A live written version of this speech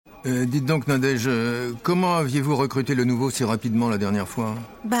Dites donc, Nadège, comment aviez-vous recruté le nouveau si rapidement la dernière fois?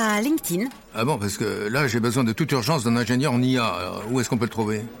 Bah, LinkedIn. Ah bon, parce que là, j'ai besoin de toute urgence d'un ingénieur en IA. Alors, où est-ce qu'on peut le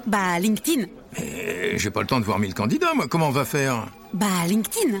trouver? Bah, LinkedIn. Mais j'ai pas le temps de voir 1000 candidats, moi. Comment on va faire? Bah,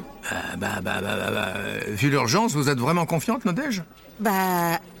 LinkedIn. Vu l'urgence, vous êtes vraiment confiante, Nadège?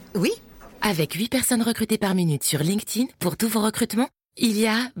 Bah, oui. Avec 8 personnes recrutées par minute sur LinkedIn pour tous vos recrutements, il y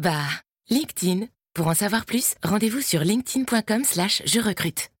a, LinkedIn. Pour en savoir plus, rendez-vous sur linkedin.com/je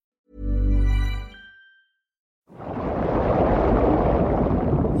recrute.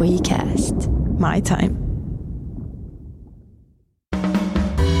 WeCast. My time.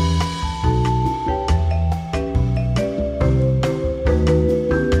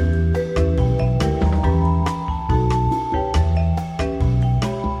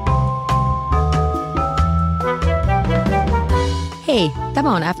 Hei,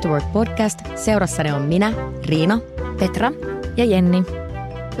 tämä on After Work Podcast. Seurassani on minä, Riina, Petra ja Jenni.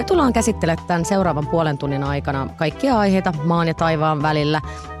 Me tullaan käsittelemään tämän seuraavan puolen tunnin aikana kaikkia aiheita maan ja taivaan välillä.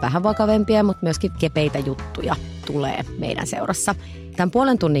 Vähän vakavempia, mutta myöskin kepeitä juttuja tulee meidän seurassa. Tämän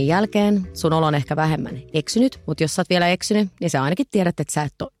puolen tunnin jälkeen sun olo on ehkä vähemmän eksynyt, mutta jos sä oot vielä eksynyt, niin sä ainakin tiedät, että sä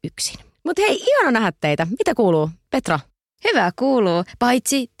et ole yksin. Mutta hei, ihana nähdä teitä. Mitä kuuluu, Petra? Hyvä kuuluu.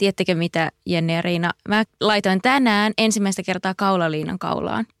 Paitsi, tiedättekö mitä, Jenni ja Riina? Mä laitoin tänään ensimmäistä kertaa kaulaliinan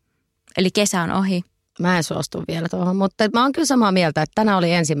kaulaan. Eli kesä on ohi. Mä en suostu vielä tuohon, mutta mä oon kyllä samaa mieltä, että tänään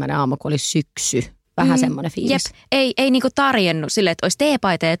oli ensimmäinen aamu, kun oli syksy. Vähän semmoinen fiilis. Jep, ei niinku tarjennut silleen, että olisi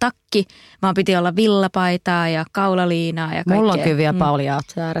teepaita ja takki, vaan piti olla villapaitaa ja kaulaliinaa ja kaikkea. Mulla on kyllä vielä paljaat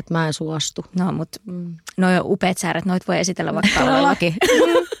sääret, mä en suostu. No, mutta noi on upeat sääret, noit voi esitellä vaikka talvellakin.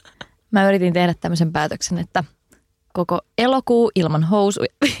 Mä yritin tehdä tämmöisen päätöksen, että koko elokuu ilman housuja.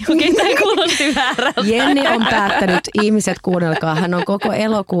 Okei, tämä kuulosti väärältä. Jenni on päättänyt, ihmiset kuunnelkaa, hän on koko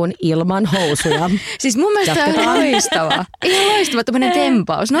elokuun ilman housuja. Siis mun mielestä tämä on loistava. Ihan loistava tämmöinen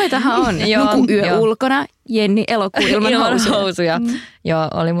tempaus. Noitahan on. Nukuyö ulkona, Jenni elokuu ilman housuja. Joo,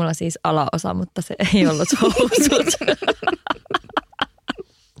 oli mulla siis alaosa, mutta se ei ollut housut.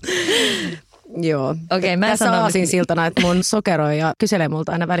 Joo. Okei, mä tässä sanon aasinsiltana, että mun sokeroi ja kyselee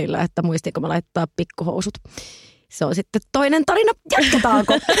multa aina välillä, että muistiinko mä laittaa pikkuhousut. Se on sitten toinen tarina.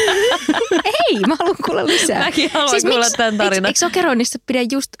 Jatketaanko? Ei, mä haluan kuulla lisää. Mäkin haluan kuulla tämän tarinan. Eikö sokeroinnissa pidä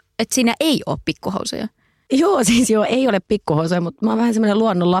just, että siinä ei ole pikkuhousuja? Joo, siis ei ole pikkuhousuja, mutta mä oon vähän semmoinen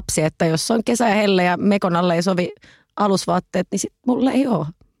luonnon lapsi, että jos on kesä ja helle ja mekon alle ei sovi alusvaatteet, niin sit mulla ei ole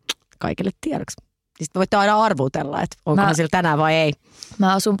kaikille tiedoksi. Sitten voitte aina arvutella, että onkohan sillä tänään vai ei.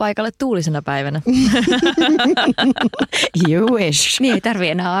 Mä asun paikalle tuulisena päivänä. You wish. Niin ei tarvii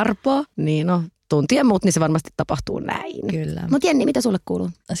enää arpoa. Niin no, tuntien muut, niin se varmasti tapahtuu näin. Kyllä. Mutta Jenni, mitä sulle kuuluu?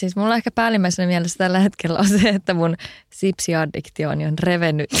 Siis mulla ehkä päällimmäisenä mielessä tällä hetkellä on se, että mun sipsiaddiktioni on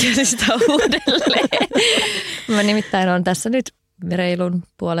revennyt sitä uudelleen. Mä nimittäin on tässä nyt reilun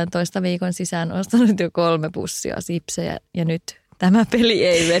 1,5 viikon sisään ostanut jo 3 pussia sipsejä ja nyt tämä peli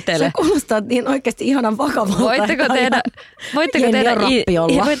ei vetele. Se kuulostaa niin oikeasti ihanan vakavalta.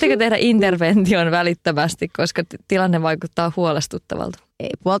 Voitteko tehdä intervention välittömästi, koska tilanne vaikuttaa huolestuttavalta? Ei,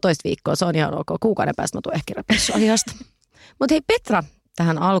 1,5 viikkoa, se on ihan ok. Kuukauden päästä mä tuun ehkä repissä asiasta. Mutta hei Petra,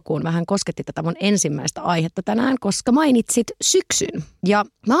 tähän alkuun vähän kosketti tätä mun ensimmäistä aihetta tänään, koska mainitsit syksyn. Ja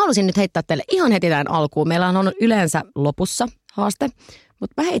mä halusin nyt heittää teille ihan heti tämän alkuun. Meillä on yleensä lopussa haaste,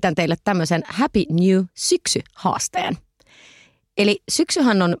 mutta mä heitän teille tämmöisen Happy New Syksy-haasteen. Eli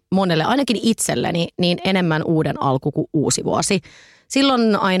syksyhän on monelle, ainakin itselleni, niin enemmän uuden alku kuin uusi vuosi.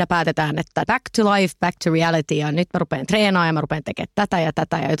 Silloin aina päätetään, että back to life, back to reality ja nyt mä rupean treenaamaan ja mä rupean tekemään tätä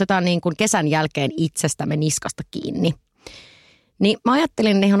ja otetaan niin kuin kesän jälkeen itsestämme niskasta kiinni. Niin mä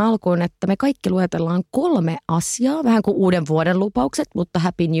ajattelin ihan alkuun, että me kaikki luetellaan 3 asiaa, vähän kuin uuden vuoden lupaukset, mutta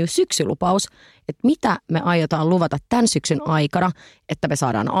Happy New Syksy-lupaus, että mitä me aiotaan luvata tämän syksyn aikana, että me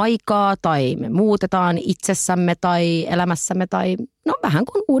saadaan aikaa tai me muutetaan itsessämme tai elämässämme tai no vähän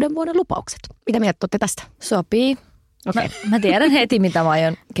kuin uuden vuoden lupaukset. Mitä mieltä olette tästä? Sopii. Okay. Mä tiedän heti, mitä mä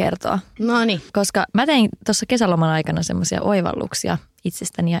aion kertoa. No niin. Koska mä tein tuossa kesäloman aikana semmoisia oivalluksia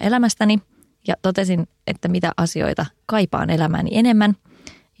itsestäni ja elämästäni. Ja totesin, että mitä asioita kaipaan elämääni enemmän,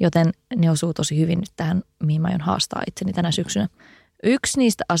 joten ne osuu tosi hyvin nyt tähän, mihin mä aion haastaa itseni tänä syksynä. Yksi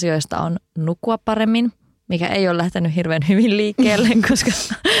niistä asioista on nukkua paremmin, mikä ei ole lähtenyt hirveän hyvin liikkeelle, koska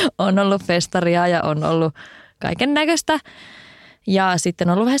on ollut festaria ja on ollut kaiken näköistä. Ja sitten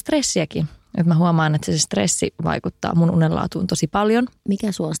on ollut vähän stressiäkin. Että mä huomaan, että se stressi vaikuttaa mun unenlaatuun tosi paljon.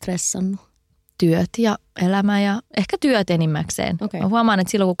 Mikä sua on stressannut? Työt ja elämä ja ehkä työt enimmäkseen. Okay. Mä huomaan,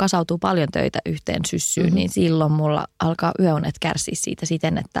 että silloin kun kasautuu paljon töitä yhteen syssyyn, niin silloin mulla alkaa yöunet kärsiä siitä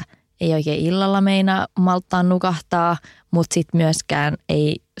siten, että ei oikein illalla meinaa malttaa nukahtaa, mutta sitten myöskään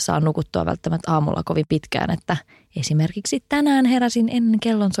ei saa nukuttua välttämättä aamulla kovin pitkään, että esimerkiksi tänään heräsin ennen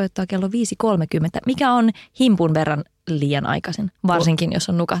kellonsoittoa kello 5.30, mikä on himpun verran liian aikaisin, varsinkin jos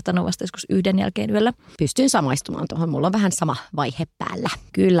on nukahtanut vasta joskus 1 jälkeen yöllä. Pystyn samaistumaan tuohon, mulla on vähän sama vaihe päällä.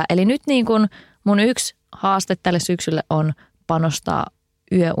 Kyllä, eli nyt niin kun mun yksi haaste tälle syksylle on panostaa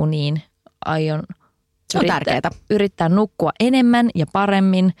yöuniin. Aion yrittää nukkua enemmän ja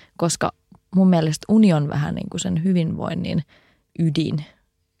paremmin, koska mun mielestä uni on vähän niin kuin sen hyvinvoinnin ydin.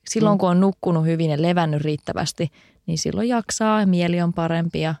 Silloin kun on nukkunut hyvin ja levännyt riittävästi, niin silloin jaksaa ja mieli on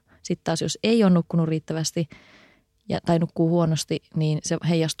parempi. Ja sitten taas jos ei ole nukkunut riittävästi tai nukkuu huonosti, niin se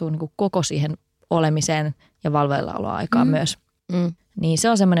heijastuu niin kuin koko siihen olemiseen ja valveillaoloaikaan myös. Niin se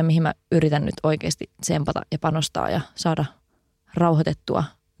on semmoinen, mihin mä yritän nyt oikeasti tsempata ja panostaa ja saada rauhoitettua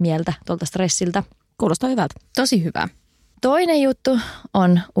mieltä tuolta stressiltä. Kuulostaa hyvältä. Tosi hyvä. Toinen juttu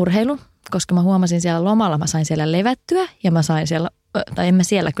on urheilu, koska mä huomasin siellä lomalla, mä sain siellä levättyä ja mä sain siellä, tai en mä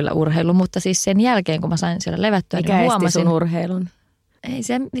siellä kyllä urheilu, mutta siis sen jälkeen kun mä sain siellä levättyä, mikä niin huomasin sun urheilun? Ei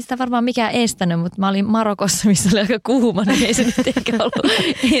se sitä varmaan mikään estänyt, mutta mä olin Marokossa, missä oli aika kuuma, niin ei se nyt ehkä ollut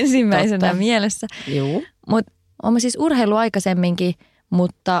ensimmäisenä mielessä. Joo. Mutta olen siis urheilu aikaisemminkin,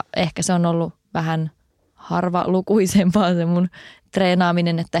 mutta ehkä se on ollut vähän harvalukuisempaa se mun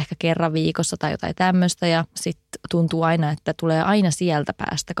treenaaminen, että ehkä kerran viikossa tai jotain tämmöistä. Ja sitten tuntuu aina, että tulee aina sieltä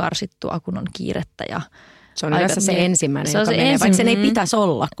päästä karsittua, kun on kiirettä. Ja se on yleensä se ensimmäinen, joka menee, vaikka sen ei pitäisi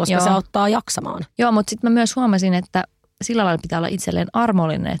olla, koska se auttaa jaksamaan. Joo, mutta sitten mä myös huomasin, että sillä lailla pitää olla itselleen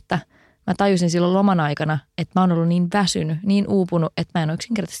armollinen, että mä tajusin silloin loman aikana, että mä oon ollut niin väsynyt, niin uupunut, että mä en ole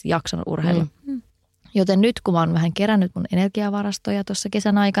yksinkertaisesti jaksanut urheilla. Joten nyt kun mä oon vähän kerännyt mun energiavarastoja tuossa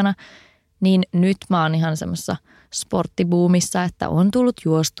kesän aikana, niin nyt mä oon ihan semmoisessa sporttibuumissa, että on tullut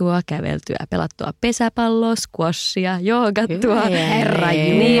juostua, käveltyä, pelattua pesäpalloa, squashia, joogattua. Herra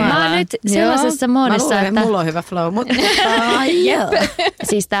Jumala. Niin mä oon nyt sellaisessa moodissa, mä luulen, että mulla on hyvä flow, mutta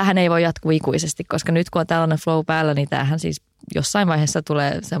siis tämähän ei voi jatkuu ikuisesti, koska nyt kun on tällainen flow päällä, niin tämähän siis jossain vaiheessa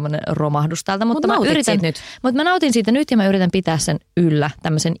tulee semmoinen romahdus täältä. Mutta mä nautin siitä nyt ja mä yritän pitää sen yllä,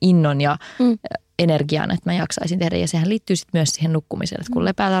 tämmöisen innon ja energiaan, että mä jaksaisin tehdä. Ja sehän liittyy sitten myös siihen nukkumiseen, että kun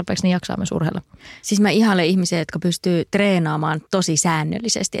lepää tarpeeksi, niin jaksaa myös urheilla. Siis mä ihailen ihmisiä, jotka pystyy treenaamaan tosi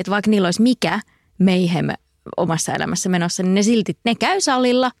säännöllisesti. Että vaikka niillä olisi mikä mayhem omassa elämässä menossa, niin ne silti ne käy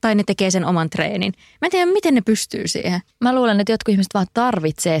salilla tai ne tekee sen oman treenin. Mä en tiedä, miten ne pystyy siihen. Mä luulen, että jotkut ihmiset vaan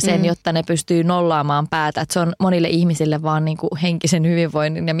tarvitsee sen, jotta ne pystyy nollaamaan päätä. Että se on monille ihmisille vaan niin kuin henkisen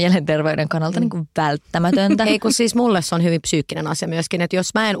hyvinvoinnin ja mielenterveyden kannalta niin kuin välttämätöntä. Ei kun siis mulle se on hyvin psyykkinen asia myöskin, että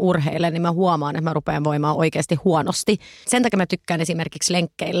jos mä en urheile, niin mä huomaan, että mä rupean voimaan oikeasti huonosti. Sen takia mä tykkään esimerkiksi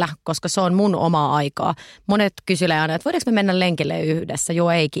lenkkeillä, koska se on mun omaa aikaa. Monet kysyvät aina, että voidaanko me mennä lenkille yhdessä?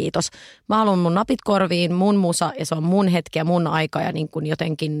 Joo, ei kiitos. Mä haluan mun napit korviin, mun musa ja se on mun hetki ja mun aika ja niin kuin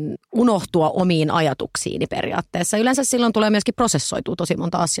jotenkin unohtua omiin ajatuksiini periaatteessa. Yleensä silloin tulee myöskin prosessoitua tosi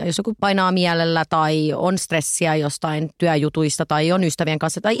monta asiaa. Jos joku painaa mielellä tai on stressiä jostain työjutuista tai on ystävien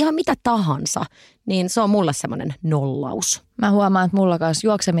kanssa tai ihan mitä tahansa, niin se on mulle semmoinen nollaus. Mä huomaan, että mulla kanssa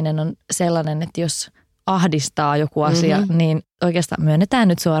juokseminen on sellainen, että jos ahdistaa joku asia, niin oikeastaan myönnetään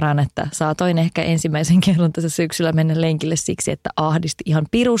nyt suoraan, että saatoin ehkä ensimmäisen kerran tässä syksyllä mennä lenkille siksi, että ahdisti ihan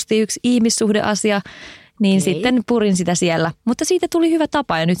pirusti yksi ihmissuhdeasia. Niin sitten purin sitä siellä. Mutta siitä tuli hyvä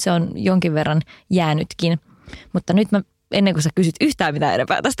tapa ja nyt se on jonkin verran jäänytkin. Mutta nyt mä, ennen kuin sä kysyt yhtään mitään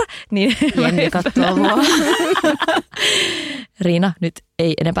enempää tästä, niin Jenni katsoo mua. Riina, nyt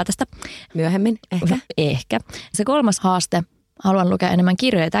ei enempää tästä. Myöhemmin, ehkä. Ehkä. Se 3. haaste. Haluan lukea enemmän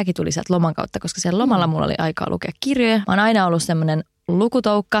kirjoja. Tämäkin tuli sieltä loman kautta, koska siellä lomalla mulla oli aikaa lukea kirjoja. Mä oon aina ollut semmoinen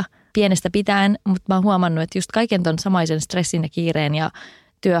lukutoukka pienestä pitäen, mutta mä oon huomannut, että just kaiken ton samaisen stressin ja kiireen ja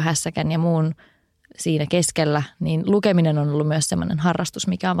työhässäkän ja muun siinä keskellä, niin lukeminen on ollut myös semmoinen harrastus,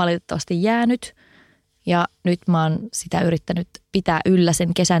 mikä on valitettavasti jäänyt. Ja nyt mä oon sitä yrittänyt pitää yllä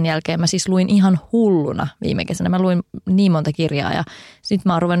sen kesän jälkeen. Mä siis luin ihan hulluna viime kesänä. Mä luin niin monta kirjaa ja nyt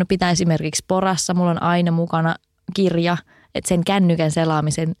mä oon ruvennut pitää esimerkiksi porassa. Mulla on aina mukana kirja, että sen kännykän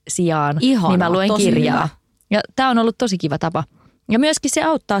selaamisen sijaan niin mä luen kirjaa. Hyvä. Ja tää on ollut tosi kiva tapa. Ja myöskin se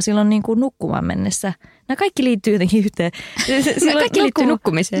auttaa silloin niin kuin nukkumaan mennessä. Nämä kaikki liittyy jotenkin yhteen. Kaikki liittyy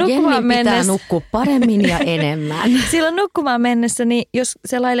nukkumiseen. Jenni pitää nukkua paremmin ja enemmän. Silloin nukkumaan mennessä, niin jos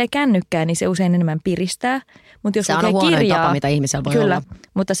se lailee kännykkää, niin se usein enemmän piristää. Mutta jos se on huonoin tapa, mitä ihmisellä voi olla.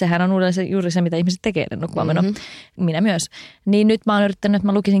 Mutta sehän on yleensä juuri se, mitä ihmiset tekee nukkumaan meno. Minä myös. Niin nyt mä oon yrittänyt, että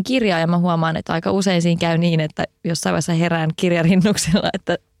mä lukisin kirjaa ja mä huomaan, että aika usein siinä käy niin, että jossain vaiheessa herään kirjarinnuksella,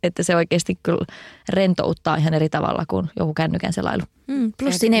 että se oikeasti kyllä rentouttaa ihan eri tavalla kuin joku kännykän selailu.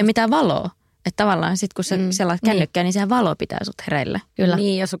 Plus siinä ei mitään valoa. Että tavallaan sitten kun sä selaat kännykkää, niin sehän valo pitää sut hereillä. Kyllä.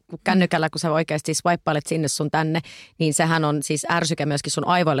 Niin, ja kännykällä, kun sä oikeasti swipailet sinne sun tänne, niin sehän on siis ärsyke myöskin sun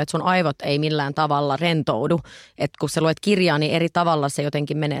aivoille, että sun aivot ei millään tavalla rentoudu. Että kun sä luet kirjaa, niin eri tavalla se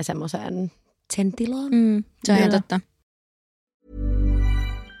jotenkin menee semmoiseen sen tilaan. Se on ihan totta.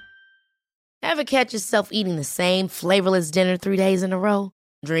 Ever catch yourself eating the same flavorless dinner 3 days in a row?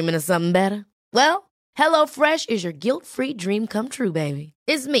 Dreaming of something better? Well, HelloFresh is your guilt-free dream come true, baby.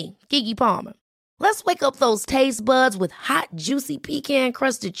 It's me, Keke Palmer. Let's wake up those taste buds with hot, juicy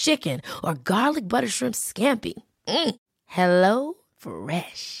pecan-crusted chicken or garlic butter shrimp scampi. Hello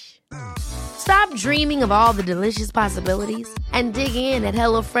Fresh. Stop dreaming of all the delicious possibilities and dig in at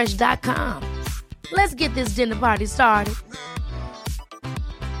HelloFresh.com. Let's get this dinner party started.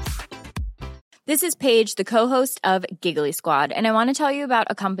 This is Paige, the co-host of Giggly Squad, and I want to tell you about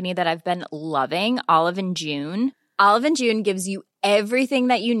a company that I've been loving, Olive & June. Olive & June gives you everything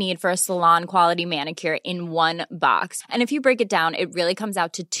that you need for a salon-quality manicure in one box. And if you break it down, it really comes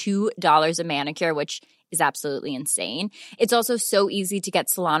out to $2 a manicure, which is absolutely insane. It's also so easy to get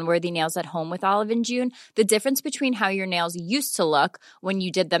salon-worthy nails at home with Olive & June. The difference between how your nails used to look when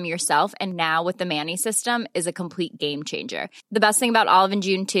you did them yourself and now with the Mani system is a complete game changer. The best thing about Olive &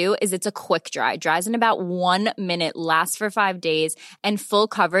 June, too, is it's a quick dry. Dries in about 1 minute, lasts for 5 days, and full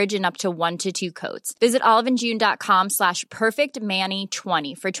coverage in up to 1 to 2 coats. Visit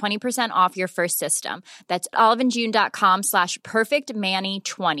oliveandjune.com/perfectmani20 for 20% off your first system. That's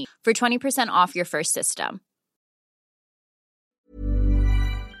oliveandjune.com/perfectmani20 for 20% off your first system.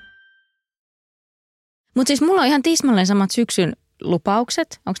 Mutta siis mulla on ihan tismalleen samat syksyn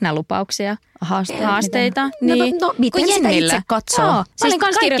lupaukset. Onko nämä lupauksia? Haasteita? Niin. No miten sitä itse katsoo? Joo, siis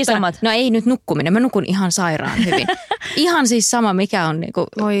kaikki samat. No ei nyt nukkuminen, mä nukun ihan sairaan hyvin. Ihan siis sama mikä on niinku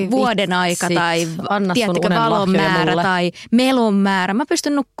vuoden aika tai tiedättekö valon määrä tai melon määrä. Mä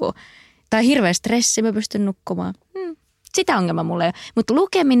pystyn nukkumaan. Tai hirveä stressi, mä pystyn nukkumaan. Sitä ongelma mulle ei ole. Mutta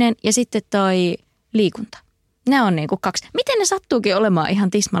lukeminen ja sitten toi liikunta. Ne on niinku 2. Miten ne sattuukin olemaan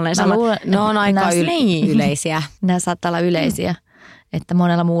ihan tismalleen samat? Ne on aika yleisiä. Nämä saattaa olla yleisiä, että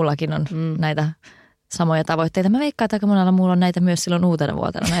monella muullakin on näitä samoja tavoitteita. Mä veikkaan, että aika monella muulla on näitä myös silloin uutena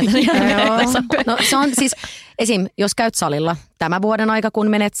vuotena. No se on siis, esim. Jos käyt salilla, tämä vuoden aika kun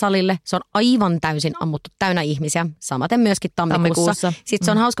menet salille, se on aivan täysin ammuttu täynnä ihmisiä. Samaten myöskin tammikuussa. Sitten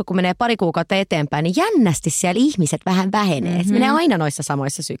se on hauska, kun menee pari kuukautta eteenpäin, niin jännästi siellä ihmiset vähän vähenee. Se menee aina noissa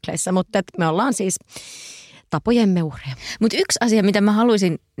samoissa sykleissä, mutta me ollaan siis tapojemme uhreja. Mutta yksi asia, mitä mä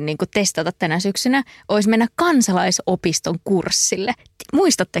haluaisin niinku testata tänä syksynä, olisi mennä kansalaisopiston kurssille.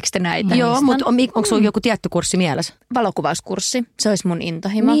 Muistatteko te näitä? Joo, mutta onko sulla joku tietty kurssi mielessä? Valokuvauskurssi. Se olisi mun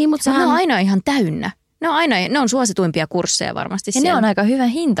intohimo. Niin, mutta ne on aina ihan täynnä. Ne on suosituimpia kursseja varmasti. Ja siellä. ne on aika hyvän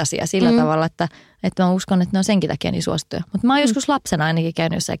hintaisia sillä tavalla, että mä uskon, että ne on senkin takia niin suosittuja. Mutta mä oon joskus lapsena ainakin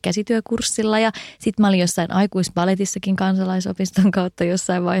käynyt jossain käsityökurssilla ja sitten mä olin jossain aikuisbaletissakin kansalaisopiston kautta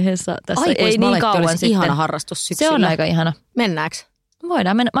jossain vaiheessa. Tässä ei niin kauan sitten. Ihana harrastus syksyllä. Se on aika ihana. Mennäänkö?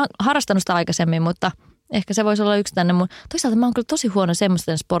 Voidaan mennä. Mä oon harrastanut sitä aikaisemmin, mutta ehkä se voisi olla yksi tänne. Toisaalta mä oon kyllä tosi huono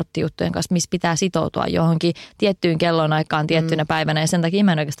semmoisten sporttijuttujen kanssa, missä pitää sitoutua johonkin tiettyyn kellonaikaan tiettynä päivänä ja sen takia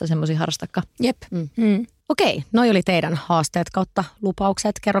mä en oikeastaan semmoisia harrastakaan. Jep. Okei, noi oli teidän haasteet kautta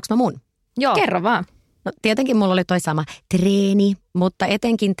lupaukset. Kerroks mä mun? Joo. Kerro vaan. No tietenkin mulla oli toi sama treeni, mutta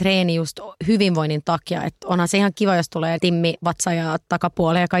etenkin treeni just hyvinvoinnin takia. Että onhan se ihan kiva, jos tulee timmi, vatsa ja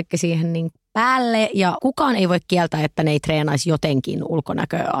takapuoli ja kaikki siihen niin päälle. Ja kukaan ei voi kieltää, että ne ei treenaisi jotenkin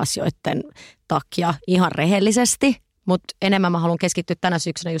ulkonäköasioiden takia ihan rehellisesti. Mutta enemmän mä haluan keskittyä tänä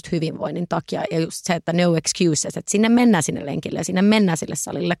syksynä just hyvinvoinnin takia ja just se, että no excuses, että sinne mennään sinne lenkille ja sinne mennään sille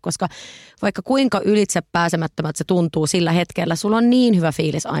salille, koska vaikka kuinka ylitse pääsemättömät se tuntuu sillä hetkellä, sulla on niin hyvä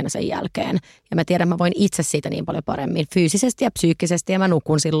fiilis aina sen jälkeen. Ja mä tiedän, mä voin itse siitä niin paljon paremmin fyysisesti ja psyykkisesti ja mä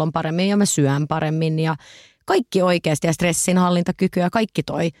nukun silloin paremmin ja mä syön paremmin ja kaikki oikeasti ja stressinhallintakyky ja kaikki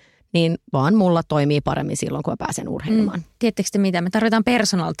toi. Niin vaan mulla toimii paremmin silloin, kun mä pääsen urheilemaan. Tiedättekö te mitä? Me tarvitaan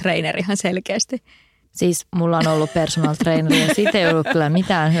personal trainer ihan selkeästi. Siis mulla on ollut personal trainer ja siitä ei ollut kyllä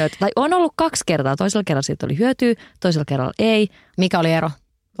mitään hyötyä. Tai on ollut 2 kertaa. Toisella kerralla siitä oli hyötyä, toisella kerralla ei. Mikä oli ero?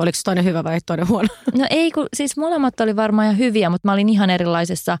 Oliko se toinen hyvä vai toinen huono? No ei, kun siis molemmat oli varmaan ihan hyviä, mutta mä olin ihan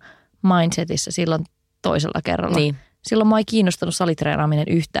erilaisessa mindsetissä silloin toisella kerralla. Niin. Silloin mua ei kiinnostanut salitreenaaminen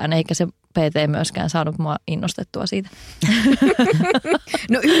yhtään, eikä se PT myöskään saanut mua innostettua siitä.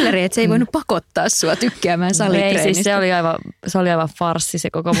 No ylläri, että se ei voinut pakottaa sua tykkäämään salitreenistä. Ei, siis se oli aivan farssi se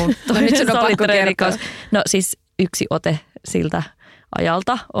koko mun salitreeni. No siis yksi ote siltä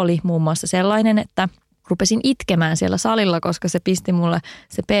ajalta oli muun muassa sellainen, että rupesin itkemään siellä salilla, koska se pisti mulle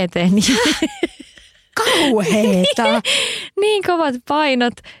se PT niin Kauheeta. Niin kovat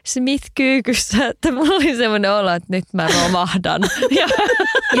painot Smith-kyykyssä, että mulla oli semmoinen olo, että nyt mä romahdan. Ja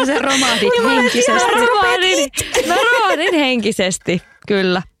sä romahdit henkisesti. Mä romahdin henkisesti,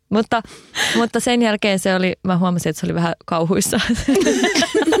 kyllä. Mutta sen jälkeen mä huomasin, että se oli vähän kauhuissa.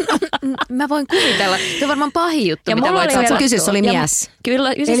 Mä voin kuvitella. Se on varmaan pahin juttu, ja mitä voit Saatko kysyä, se oli mies?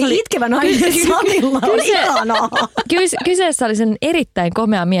 Kyllä. Eli oli itkevä nainen salilla. Oli ihanaa. Kyseessä oli sen erittäin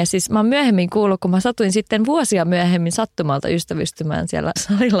komea mies. Siis mä oon myöhemmin kuullut, kun mä satuin sitten vuosia myöhemmin sattumalta ystävystymään siellä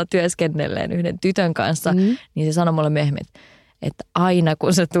salilla työskennelleen yhden tytön kanssa, niin se sanoi mulle myöhemmin, että aina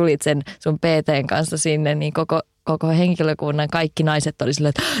kun sä tulit sen sun PT:n kanssa sinne, niin koko henkilökunnan kaikki naiset oli silleen,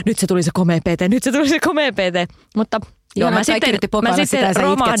 että nyt se tuli se komea PT. Mutta joo, mä sitten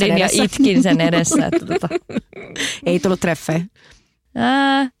romahdin ja itkin sen edessä. Että Ei tullut treffejä.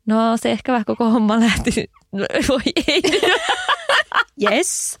 No se ehkä vähän koko homma lähti. Voi ei.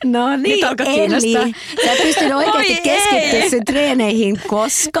 Yes. No niin, eli sä et pystynyt oikeasti keskittyä sen treeneihin,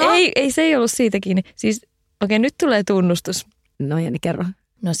 koska... Ei, se ei ollut siitä kiinni. Siis okei, nyt tulee tunnustus. No Jenni, kerro.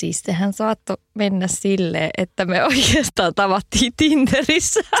 No siis sehän saattoi mennä silleen, että me oikeastaan tavattiin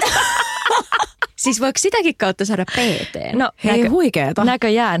Tinderissä. Siis voiko sitäkin kautta saada PT? No hei, huikeeta.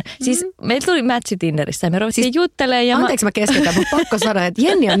 Näköjään. Siis meillä tuli matchi Tinderissä ja me ruvettiin juttelemaan. Ja anteeksi mä keskitän, mutta pakko sanoa, että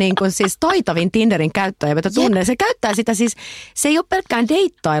Jenni on niin kuin siis taitavin Tinderin käyttäjä, jota tunnen. Se käyttää sitä siis, se ei ole pelkkään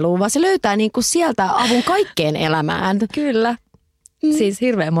deittailua, vaan se löytää niin kuin sieltä avun kaikkeen elämään. Kyllä. Siis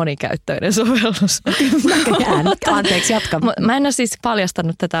hirveän monikäyttöinen sovellus. Anteeksi, jatka. Mä en ole siis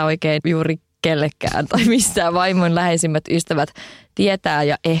paljastanut tätä oikein juuri kellekään tai missään, vain mun läheisimmät ystävät tietää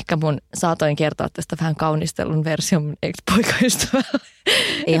ja ehkä mun saatoin kertoa tästä vähän kaunistelun version mun ex-poikaystävälle.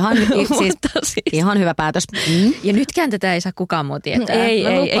 Ihan hyvä päätös. Ja nytkään tätä ei saa kukaan muu tietää.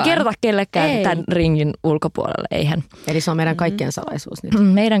 Ei kerrota kellekään tämän ringin ulkopuolelle, eihän. Eli se on meidän kaikkien salaisuus nyt.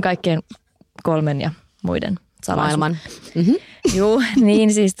 Meidän kaikkien 3 ja muiden salaisuus. Maailman. Joo,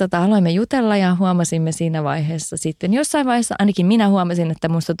 niin siis aloimme jutella ja huomasimme siinä vaiheessa sitten jossain vaiheessa, ainakin minä huomasin, että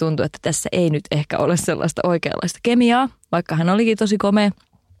musta tuntui, että tässä ei nyt ehkä ole sellaista oikeanlaista kemiaa, vaikka hän olikin tosi komea.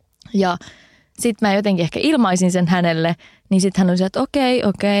 Ja sitten mä jotenkin ehkä ilmaisin sen hänelle, niin sitten hän oli se, että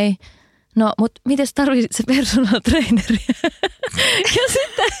okei. No, mutta mites tarvitsit se personal traineri? Ja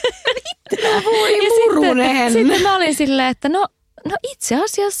sitten... Sitten mä olin silleen, että no itse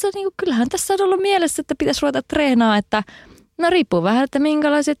asiassa niin kyllähän tässä on ollut mielessä, että pitäisi ruveta treenaa, että no riippuu vähän, että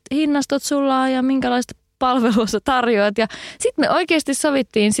minkälaiset hinnastot sulla on ja minkälaista palvelua sä tarjoat. Ja sitten me oikeasti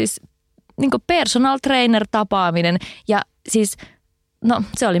sovittiin siis niin personal trainer tapaaminen ja siis no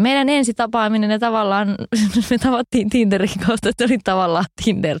se oli meidän ensi tapaaminen ja tavallaan me tavattiin Tinderin kautta, että oli tavallaan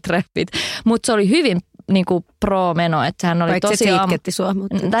Tinder-treffit, mutta se oli hyvin niinku pro-meno, että hän oli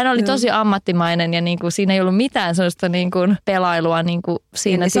oli tosi ammattimainen ja niinku siinä ei ollut mitään sellaista niinku pelailua niinku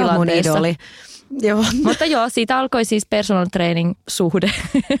siinä tilanteessa. Oli. Joo. Mutta joo, siitä alkoi siis personal training suhde.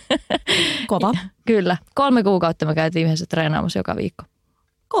 Kova. Kyllä. 3 kuukautta me käytiin yhdessä treenaamassa joka viikko.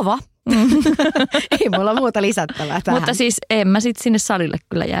 Kova. Ei mulla muuta lisättävää tähän. Mutta siis en mä sitten sinne salille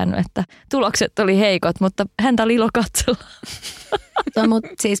kyllä jäänyt, että tulokset oli heikot, mutta häntä oli ilo katsella. Mutta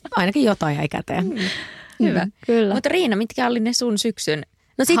siis ainakin jotain jäi käteen. Hyvä. Kyllä. Mutta Riina, mitkä oli ne sun syksyn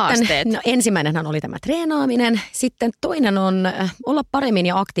haasteet? Ensimmäinenhän oli tämä treenaaminen. Sitten toinen on olla paremmin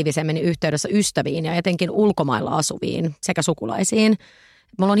ja aktiivisemmin yhteydessä ystäviin ja etenkin ulkomailla asuviin sekä sukulaisiin.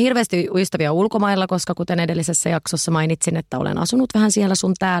 Mulla on hirveästi ystäviä ulkomailla, koska kuten edellisessä jaksossa mainitsin, että olen asunut vähän siellä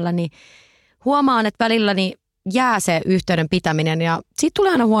sun täällä, niin huomaan, että välilläni jää se yhteyden pitäminen ja siitä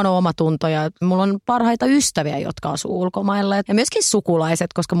tulee aina huono omatunto ja mulla on parhaita ystäviä, jotka asuu ulkomailla ja myöskin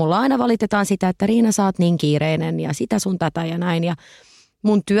sukulaiset, koska mulla aina valitetaan sitä, että Riina sä oot niin kiireinen ja sitä sun tätä ja näin ja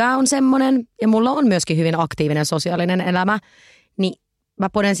mun työ on semmoinen ja mulla on myöskin hyvin aktiivinen sosiaalinen elämä, niin mä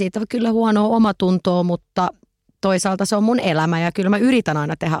poden siitä kyllä huonoa omatuntoa, mutta toisaalta se on mun elämä ja kyllä mä yritän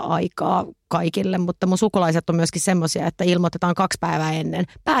aina tehdä aikaa kaikille, mutta mun sukulaiset on myöskin semmoisia, että ilmoitetaan 2 päivää ennen.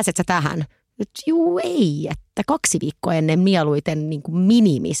 Pääset sä tähän? Juu ei, että 2 viikkoa ennen mieluiten niin kuin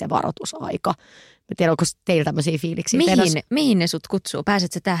minimi se varoitusaika. Mä tiedän, onko teillä tämmöisiä fiiliksiä? Mihin ne sut kutsuu?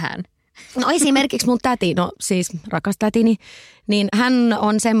 Pääset sä tähän? No esimerkiksi mun täti, no siis rakas tätini, niin hän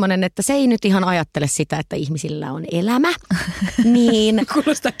on semmoinen, että se ei nyt ihan ajattele sitä, että ihmisillä on elämä. Niin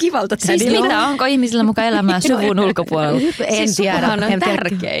kuulostaa kivalta tädillä. Siis mitä, onko ihmisillä mukaan elämää suvun ulkopuolella? En siis tiedä. Sukuhan on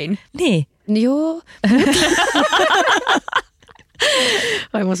tärkein. Niin. Joo.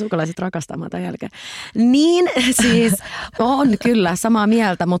 Vai mun sukulaiset rakastamaan tämän jälkeen. Niin siis on kyllä samaa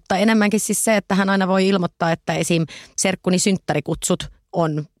mieltä, mutta enemmänkin siis se, että hän aina voi ilmoittaa, että esim. Serkkuni synttärikutsut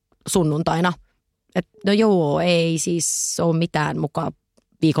on sunnuntaina. Et no joo, ei siis ole mitään mukaan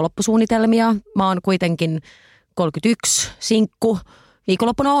viikonloppusuunnitelmia. Mä oon kuitenkin 31 sinkku.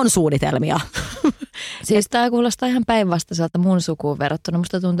 Viikonloppuna on suunnitelmia. Siis tämä kuulostaa ihan päinvastaiselta mun sukuun verrattuna.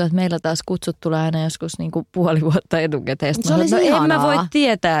 Musta tuntuu, että meillä taas kutsut tulee aina joskus niinku puoli vuotta etukäteen. Se olisi en mä voi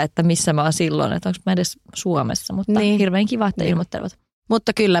tietää, että missä mä oon silloin, että onko mä edes Suomessa, mutta hirveän kiva, että ilmoittelevat.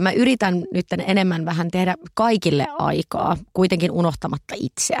 Mutta kyllä mä yritän nyt enemmän vähän tehdä kaikille aikaa, kuitenkin unohtamatta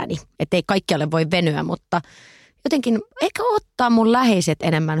itseäni. Että ei kaikkialle voi venyä, mutta jotenkin ehkä ottaa mun läheiset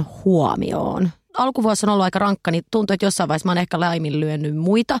enemmän huomioon. Alkuvuosi on ollut aika rankka, niin tuntuu, että jossain vaiheessa mä oon ehkä laiminlyönyt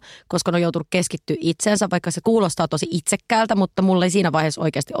muita, koska ne on joutunut keskittyä itseensä, vaikka se kuulostaa tosi itsekkäältä, mutta mulla ei siinä vaiheessa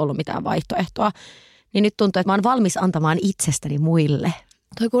oikeasti ollut mitään vaihtoehtoa. Niin nyt tuntuu, että mä oon valmis antamaan itsestäni muille.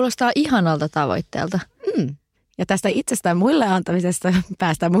 Toi kuulostaa ihanalta tavoitteelta. Ja tästä itsestään muille antamisesta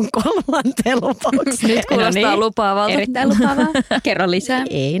päästään mun kolmanteen lupaukseen. Nyt kuulostaa lupaavalta. Erittäin lupaavaa. Kerro lisää.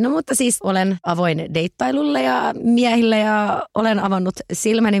 Ei, no mutta siis olen avoin deittailulle ja miehille ja olen avannut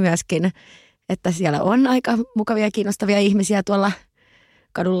silmäni myöskin, että siellä on aika mukavia ja kiinnostavia ihmisiä tuolla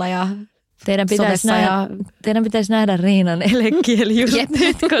kadulla ja Teidän pitäisi nähdä Riinan elekieli just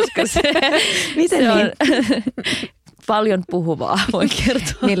nyt, koska se on paljon puhuvaa, voi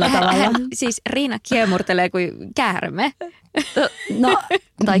kertoa. Millä tavalla? Siis Riina kiemurtelee kuin käärme. No,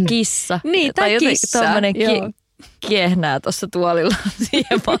 tai kissa. Niin, tai kissa. Tuommoinen kiehnää tuossa tuolilla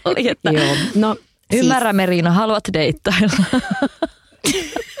siihen malliin, että joo. No, ymmärrämme Riina, haluat deittailla.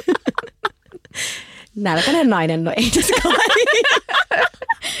 Nälkäinen nainen, no ei tässä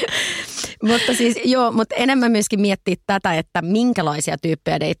Mutta siis mutta enemmän myöskin miettiä tätä, että minkälaisia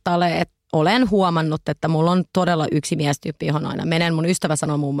tyyppejä deittailee. Olen huomannut, että mulla on todella yksi miestyyppi, johon aina menen. Mun ystävä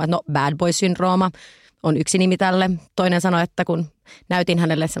sanoo muun muassa, että bad boy-syndrooma on yksi nimi tälle. Toinen sanoi, että kun näytin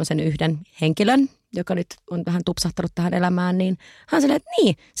hänelle semmoisen yhden henkilön, joka nyt on vähän tupsahtanut tähän elämään, niin hän sanoi, että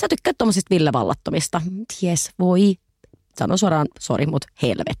niin, sä tykkäät tommosista villevallattomista. Jes, voi. Sano suoraan, sori, mut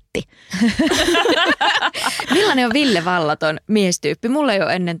helvetti. Millainen on Ville Vallaton miestyyppi? Mulla ei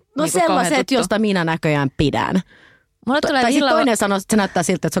ole ennen no sellaiset, josta minä näköjään pidän. Tai sitten toinen sanoo, että se näyttää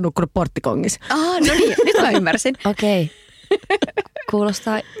siltä, että se on nukkunut porttikongissa. No niin, nyt mä ymmärsin. Okei.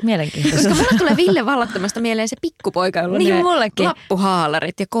 Kuulostaa mielenkiintoista. Koska mulle tulee Ville Vallattomasta mieleen se pikkupoika, jolla on ne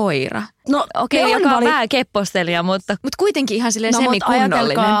lappuhaalarit ja koira. No okei, joka on vähän keppostelija, mutta kuitenkin ihan silleen semikunnollinen.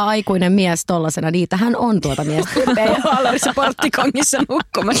 Ajatelkaa aikuinen mies tollasena, niitähän on tuota miestä. Haalarissa porttikongissa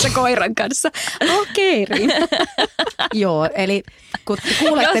nukkumassa koiran kanssa. Okei, Riina. Joo, eli kun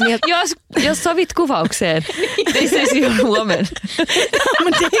kuulette jos sovit kuvaukseen, niin se on huomenna.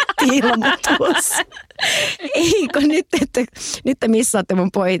 Ilmoitus. Eikö nyt te missaatte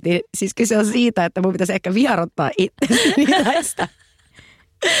mun pointin. Siis kyse on siitä, että mun pitäisi ehkä vierottaa itseni näistä.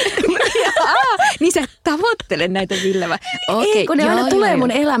 Niin sä tavoittele näitä Ville. Ei, kun ne aina tulee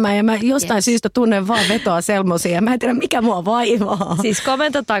mun elämään ja mä jostain syystä tunnen vaan vetoa selmosia ja mä en tiedä mikä mua vaivaa. Siis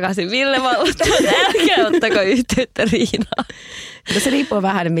komento takaisin Ville Vallattoman, älkää ottako yhteyttä Riinaan. No se riippuu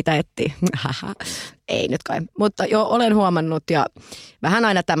vähän mitä etsii. Ei nyt kai. Mutta joo, olen huomannut ja vähän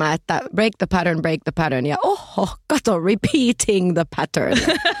aina tämä, että break the pattern ja kato, repeating the pattern.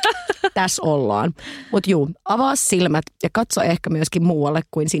 Tässä ollaan. Mutta juu, avaa silmät ja katso ehkä myöskin muualle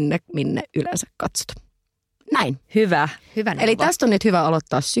kuin sinne, minne yleensä katsot. Näin. Hyvä. Eli tästä on nyt hyvä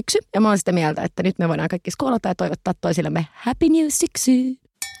aloittaa syksy ja mä oon sitä mieltä, että nyt me voidaan kaikki skoolata ja toivottaa toisillemme Happy New Syksy.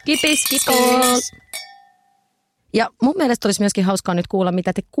 Kipis. Ja mun mielestä olisi myöskin hauskaa nyt kuulla,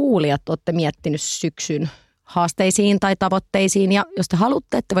 mitä te kuulijat olette miettinyt syksyn haasteisiin tai tavoitteisiin. Ja jos te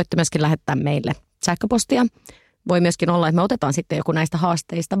haluatte, te voitte myöskin lähettää meille sähköpostia. Voi myöskin olla, että me otetaan sitten joku näistä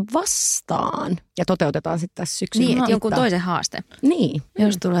haasteista vastaan ja toteutetaan sitten tässä syksyn. Niin, että jonkun toisen haaste. Niin.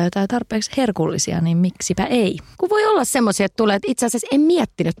 Jos tulee jotain tarpeeksi herkullisia, niin miksipä ei. Kun voi olla semmoisia, että tulee, että itse asiassa en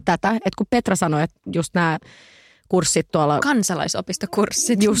miettinyt tätä, että kun Petra sanoi, että just nämä kurssit tuolla.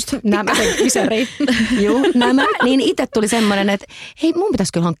 Kansalaisopistokurssit. Just nämä. Nämä. Niin itse tuli semmoinen, että hei, mun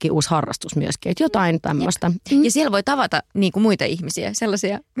pitäisi kyllä hankkia uusi harrastus myöskin. Että jotain tämmöistä. Ja siellä voi tavata niin kuin muita ihmisiä.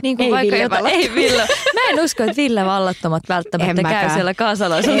 Sellaisia. Niin kuin vaikka ei Ville. Mä en usko, että Ville Vallattomat välttämättä käy siellä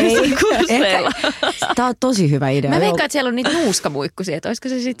kansalaisopistokursseilla. Tämä on tosi hyvä idea. Mä veikkaan, että siellä on niitä nuuskamuikkusia. Että olisiko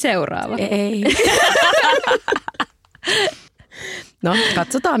se sitten seuraava? Ei. No,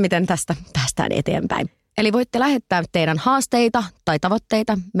 katsotaan, miten tästä päästään eteenpäin. Eli voitte lähettää teidän haasteita tai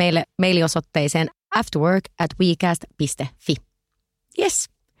tavoitteita meille mailiosoitteeseen afterwork@wecast.fi. Yes.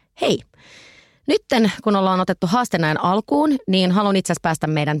 Hei. Nytten, kun ollaan otettu haaste näin alkuun, niin haluan itse asiassa päästä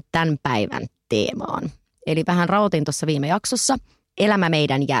meidän tämän päivän teemaan. Eli vähän rautin tuossa viime jaksossa. Elämä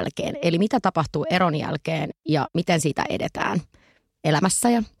meidän jälkeen. Eli mitä tapahtuu eron jälkeen ja miten siitä edetään elämässä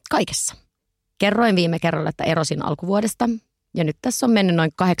ja kaikessa. Kerroin viime kerralla, että erosin alkuvuodesta ja nyt tässä on mennyt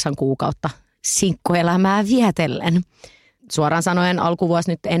noin 8 kuukautta sinkkuelämää vietellen. Suoraan sanoen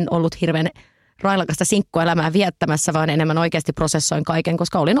alkuvuosi nyt en ollut hirveän railakasta sinkkuelämää viettämässä, vaan enemmän oikeasti prosessoin kaiken,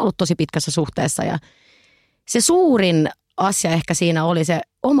 koska olin ollut tosi pitkässä suhteessa ja se suurin asia ehkä siinä oli se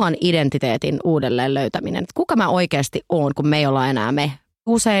oman identiteetin uudelleen löytäminen. Että kuka mä oikeasti oon, kun me ei olla enää me.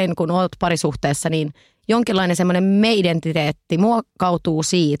 Usein, kun oot parisuhteessa, niin jonkinlainen semmoinen me-identiteetti muokkautuu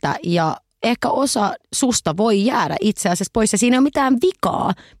siitä ja ehkä osa susta voi jäädä itse asiassa pois ja siinä ei ole mitään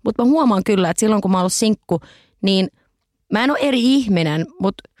vikaa, mutta mä huomaan kyllä, että silloin kun mä oon ollut sinkku, niin mä en ole eri ihminen,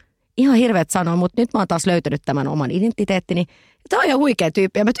 mutta ihan hirveät sanoa, mutta nyt mä oon taas löytänyt tämän oman identiteettini. Tämä on ihan huikea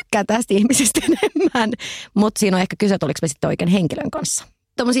tyyppi ja mä tykkään tästä ihmisestä enemmän, mutta siinä on ehkä kyse, että oliko mä sitten oikein henkilön kanssa.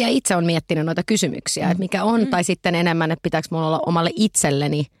 Tuommoisia itse on miettinyt noita kysymyksiä, että mikä on, tai sitten enemmän, että pitääkö mulla olla omalle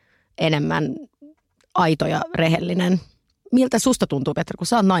itselleni enemmän aito ja rehellinen. Miltä susta tuntuu, Petra, kun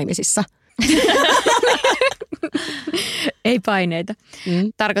sä oot naimisissa? Ei paineita.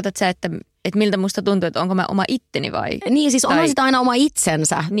 Tarkoitat sä, että miltä musta tuntuu, että onko mä oma itteni vai? Niin, siis onhan sitä aina oma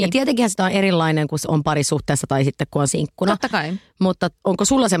itsensä. Niin. Ja tietenkin sitä on erilainen, kun on parisuhteessa tai sitten kun on sinkkuna. Totta kai. Mutta onko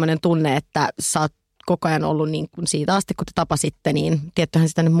sulla semmoinen tunne, että sä oot koko ajan ollut niin kuin siitä asti, kun te tapasitte, niin tiettyhän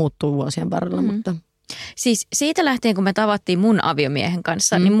sitä nyt muuttuu vuosien varrella, mutta... Siis siitä lähtien, kun me tavattiin mun aviomiehen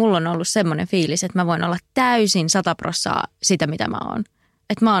kanssa, niin mulla on ollut semmoinen fiilis, että mä voin olla täysin 100% sitä, mitä mä oon.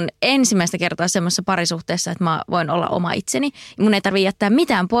 Että mä oon ensimmäistä kertaa semmoisessa parisuhteessa, että mä voin olla oma itseni. Mun ei tarvitse jättää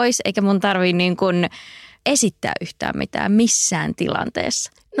mitään pois, eikä mun tarvitse niin kuin esittää yhtään mitään missään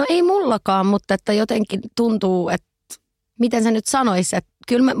tilanteessa. No ei mullakaan, mutta että jotenkin tuntuu, että miten sä nyt sanois, että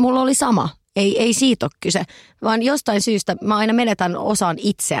kyllä mulla oli sama. Ei siitä ole kyse, vaan jostain syystä mä aina menetän osan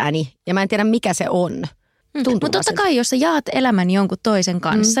itseäni ja mä en tiedä mikä se on. Mutta totta kai, jos sä jaat elämän jonkun toisen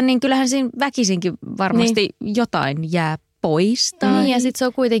kanssa, niin kyllähän siinä väkisinkin varmasti jotain jää pois. Niin ja sitten se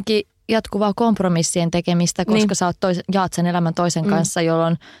on kuitenkin jatkuvaa kompromissien tekemistä, koska sä jaat sen elämän toisen kanssa,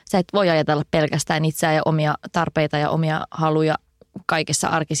 jolloin sä et voi ajatella pelkästään itseään ja omia tarpeita ja omia haluja kaikissa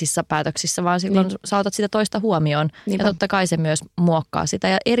arkisissa päätöksissä, vaan silloin sä otat sitä toista huomioon. Niinpä. Ja totta kai se myös muokkaa sitä.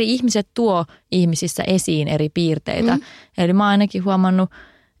 Ja eri ihmiset tuo ihmisissä esiin eri piirteitä. Eli mä oon ainakin huomannut,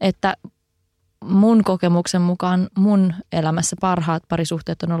 että mun kokemuksen mukaan mun elämässä parhaat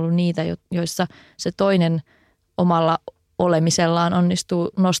parisuhteet on ollut niitä, joissa se toinen omalla olemisellaan onnistuu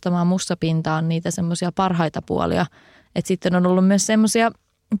nostamaan musta pintaan niitä semmoisia parhaita puolia. Että sitten on ollut myös semmoisia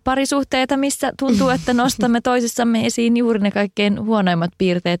parisuhteita, missä tuntuu, että nostamme toisissamme esiin juuri ne kaikkein huonoimmat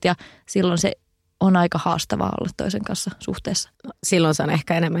piirteet ja silloin se on aika haastavaa olla toisen kanssa suhteessa. Silloin se on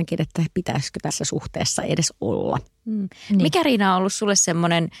ehkä enemmänkin, että pitäisikö tässä suhteessa edes olla. Niin. Mikä, Riina, on ollut sulle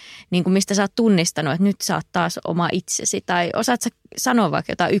semmoinen, niin kuin mistä sä oot tunnistanut, että nyt sä oot taas oma itsesi? Tai osaat sä sanoa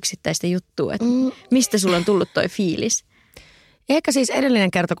vaikka jotain yksittäistä juttua, että mistä sulla on tullut toi fiilis? Ehkä siis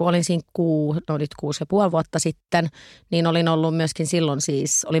edellinen kerta, kun olin sinkku, nyt 6,5 vuotta sitten, niin olin ollut myöskin silloin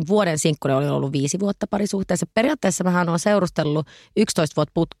siis, olin vuoden sinkku ja olin ollut 5 vuotta parisuhteessa. Periaatteessa mähän olen seurustellut 11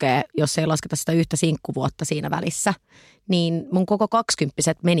 vuotta putkea, jos ei lasketa sitä yhtä sinkkuvuotta siinä välissä. Niin mun koko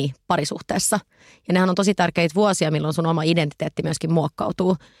 20 meni parisuhteessa. Ja nehän on tosi tärkeitä vuosia, milloin sun oma identiteetti myöskin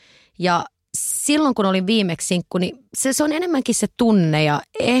muokkautuu. Ja silloin, kun olin viimeksi sinkku, niin se on enemmänkin se tunne ja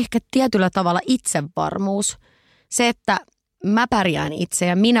ehkä tietyllä tavalla itsevarmuus. Se, että mä pärjään itse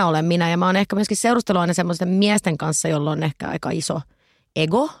ja minä olen minä ja mä oon ehkä myöskin seurustellut aina semmoisten miesten kanssa, jolla on ehkä aika iso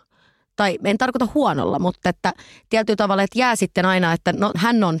ego. Tai en tarkoita huonolla, mutta että tietyllä tavalla, että jää sitten aina, että no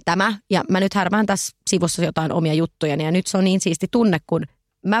hän on tämä ja mä nyt härmään tässä sivussa jotain omia juttujani ja nyt se on niin siisti tunne, kun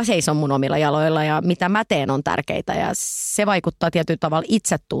mä seison mun omilla jaloilla ja mitä mä teen on tärkeitä ja se vaikuttaa tietyllä tavalla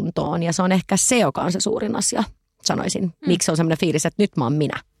itsetuntoon ja se on ehkä se, joka on se suurin asia. Sanoisin, miksi se on semmoinen fiilis, että nyt mä oon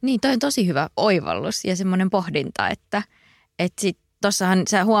minä. Niin, toi on tosi hyvä oivallus ja semmoinen pohdinta, että sitten tossahan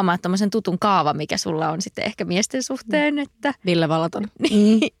sä huomaat tommosen tutun kaava, mikä sulla on sitten ehkä miesten suhteen, että... Ville Valaton.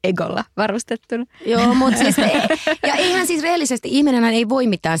 Egolla varustettuna. Joo, mutta siis ja eihän siis rehellisesti ihminen ei voi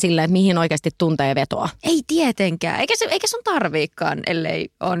mitään sillä, että mihin oikeasti tuntee vetoa. Ei tietenkään, eikä sun tarviikaan, ellei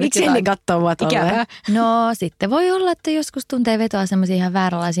ole nyt jotain Miksi katsoo mua ikävää? No sitten voi olla, että joskus tuntee vetoa semmoisiin ihan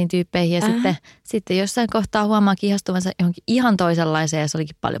vääränlaisiin tyyppeihin ja sitten jossain kohtaa huomaa kiinnostuvansa johonkin ihan toisenlaiseen ja se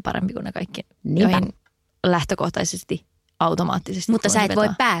olikin paljon parempi kuin ne kaikki, joihin lähtökohtaisesti automaattisesti. Mutta sä et voi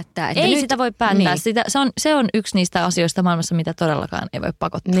päättää. Että ei nyt sitä voi päättää. Niin. Se on yksi niistä asioista maailmassa, mitä todellakaan ei voi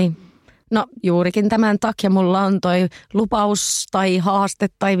pakottaa. Niin. No juurikin tämän takia mulla on toi lupaus tai haaste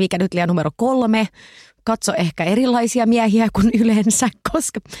tai mikä nyt liian numero 3. Katso ehkä erilaisia miehiä kuin yleensä,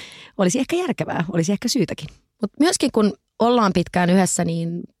 koska olisi ehkä järkevää, olisi ehkä syytäkin. Mutta myöskin kun ollaan pitkään yhdessä,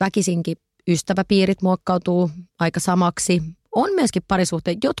 niin väkisinkin ystäväpiirit muokkautuu aika samaksi. On myöskin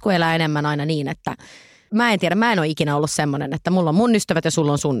parisuhteet, jotkut elää enemmän aina niin, että mä en tiedä, mä en ole ikinä ollut semmoinen, että mulla on mun ystävät ja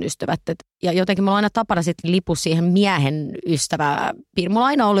sulla on sun ystävät. Ja jotenkin mulla on aina tapana sitten lipua siihen miehen ystäväpiiri. Mulla on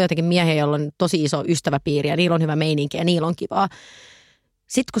aina ollut jotenkin miehiä, jolla on tosi iso ystäväpiiri ja niillä on hyvä meininki ja niillä on kivaa.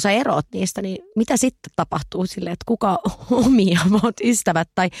 sitten kun sä eroat niistä, niin mitä sitten tapahtuu silleen, että kuka omia oot ystävät?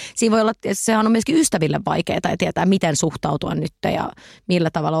 Tai siinä voi olla, sehän on myöskin ystäville vaikeaa ja tietää, miten suhtautua nyt ja millä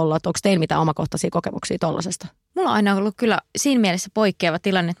tavalla olla. Onko teillä mitään omakohtaisia kokemuksia tollasesta? Mulla on aina ollut kyllä siinä mielessä poikkeava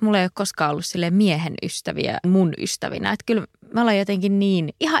tilanne, että mulla ei ole koskaan ollut silleen miehen ystäviä mun ystävinä. Että kyllä me ollaan jotenkin niin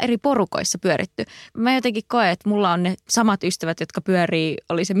ihan eri porukoissa pyöritty. Mä jotenkin koen, että mulla on ne samat ystävät, jotka pyörii,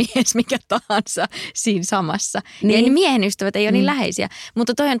 oli se mies mikä tahansa siinä samassa. Niin. Ja miehen ystävät ei ole niin läheisiä.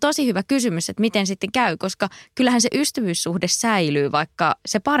 Mutta toi on tosi hyvä kysymys, että miten sitten käy, koska kyllähän se ystävyyssuhde säilyy, vaikka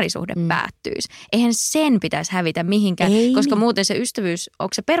se parisuhde päättyisi. Eihän sen pitäisi hävitä mihinkään, koska muuten se ystävyys,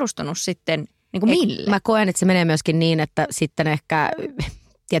 onko se perustunut sitten niin kuin mille? Mä koen, että se menee myöskin niin, että sitten ehkä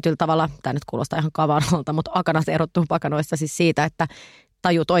tietyllä tavalla, tämä nyt kuulostaa ihan kavanolta, mutta akanat erottuu pakanoista siis siitä, että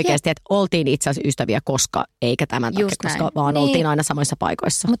tajut oikeasti, että oltiin itse asiassa ystäviä koska, eikä tämän takia, koska vaan oltiin aina samoissa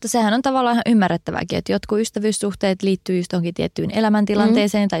paikoissa. Mutta sehän on tavallaan ihan ymmärrettävääkin, että jotkut ystävyyssuhteet liittyy just johonkin tiettyyn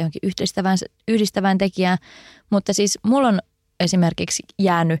elämäntilanteeseen tai johonkin yhdistävään tekijään. Mutta siis mulla on esimerkiksi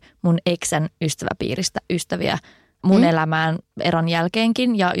jäänyt mun eksän ystäväpiiristä ystäviä mun elämään eron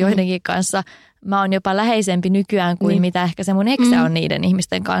jälkeenkin ja joidenkin kanssa mä oon jopa läheisempi nykyään kuin mitä ehkä se mun eksä on niiden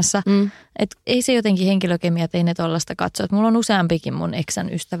ihmisten kanssa. Et ei se jotenkin henkilökemiat ei ne tollaista katso. Et mulla on useampikin mun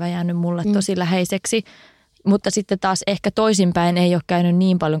eksän ystävä jäänyt mulle tosi läheiseksi, mutta sitten taas ehkä toisinpäin ei ole käynyt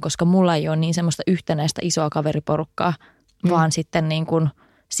niin paljon, koska mulla ei ole niin semmoista yhtenäistä isoa kaveriporukkaa, vaan sitten niin kuin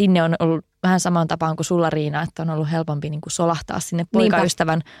sinne on ollut vähän samaan tapaan kuin sulla Riina, että on ollut helpompi niin kuin solahtaa sinne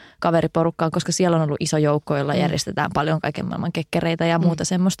poikaystävän kaveriporukkaan, koska siellä on ollut iso joukko, jolla järjestetään paljon kaiken maailman kekkereitä ja muuta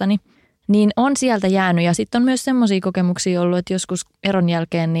semmoista. Niin on sieltä jäänyt ja sitten on myös semmoisia kokemuksia ollut, että joskus eron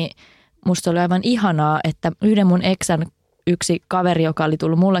jälkeen niin musta oli aivan ihanaa, että yhden mun eksän yksi kaveri, joka oli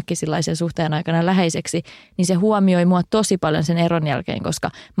tullut mullekin sellaisen suhteen aikana läheiseksi, niin se huomioi mua tosi paljon sen eron jälkeen, koska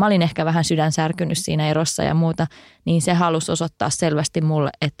mä olin ehkä vähän sydänsärkynyt siinä erossa ja muuta, niin se halusi osoittaa selvästi mulle,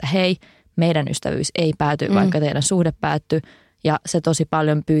 että hei, meidän ystävyys ei pääty, vaikka teidän suhde päättyi. Ja se tosi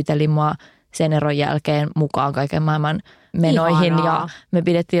paljon pyyteli mua sen eron jälkeen mukaan kaiken maailman menoihin. Ihanaa. Ja me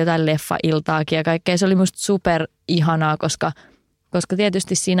pidettiin jotain leffa-iltaakin ja kaikkea. Se oli musta super ihanaa, koska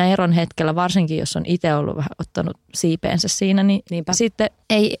tietysti siinä eron hetkellä, varsinkin jos on itse ollut vähän ottanut siipeensä siinä, niin sitten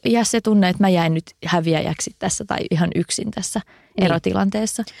ei jää se tunne, että mä jäin nyt häviäjäksi tässä tai ihan yksin tässä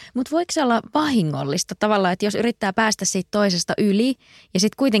erotilanteessa. Mutta voiko se olla vahingollista tavallaan, että jos yrittää päästä siitä toisesta yli ja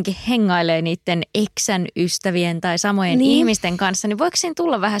sitten kuitenkin hengailee niiden eksän ystävien tai samojen ihmisten kanssa, niin voiko siinä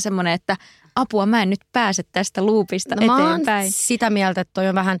tulla vähän semmoinen, että apua, mä en nyt pääse tästä loopista eteenpäin? Mä oon sitä mieltä, että toi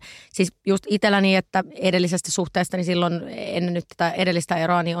on vähän, siis just itselläni, että edellisestä suhteesta, niin silloin ennen nyt tätä edellistä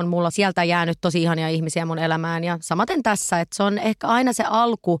eroa, niin on mulla sieltä jäänyt tosi ihania ihmisiä mun elämään. Ja samaten tässä, että se on ehkä aina se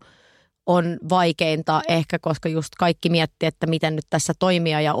alku on vaikeinta ehkä, koska just kaikki miettii, että miten nyt tässä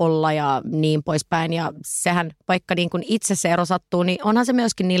toimia ja olla ja niin poispäin. Ja sehän, vaikka niin kuin itse se ero sattuu, niin onhan se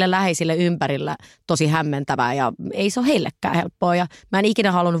myöskin niille läheisille ympärillä tosi hämmentävää ja ei se ole heillekään helppoa. Ja mä en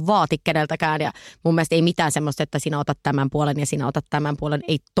ikinä halunnut vaati keneltäkään ja mun mielestä ei mitään semmoista, että sinä otat tämän puolen ja sinä otat tämän puolen,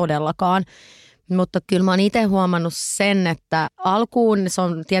 ei todellakaan. Mutta kyllä mä oon itse huomannut sen, että alkuun se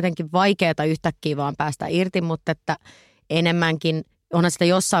on tietenkin vaikeaa yhtäkkiä vaan päästä irti, mutta että enemmänkin onhan sitä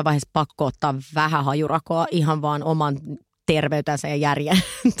jossain vaiheessa pakko ottaa vähän hajurakoa ihan vaan oman terveytensä ja järjen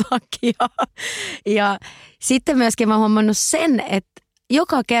takia. Ja sitten myöskin mä oon huomannut sen, että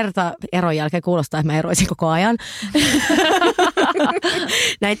joka kerta eron jälkeen kuulostaa, että mä eroisin koko ajan.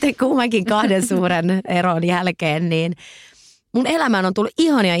 Näiden kummankin kahden suuren eron jälkeen, niin mun elämään on tullut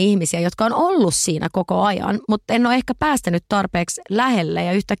ihania ihmisiä, jotka on ollut siinä koko ajan, mutta en ole ehkä päästänyt tarpeeksi lähelle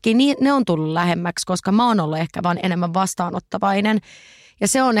ja yhtäkkiä ne on tullut lähemmäksi, koska mä oon ollut ehkä vaan enemmän vastaanottavainen. Ja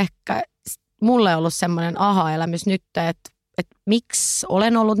se on ehkä mulle ollut semmoinen aha-elämys nyt, että miksi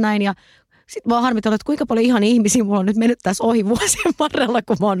olen ollut näin ja sitten mä oon harmitellut, että kuinka paljon ihania ihmisiä mulla on nyt mennyt tässä ohi vuosien varrella,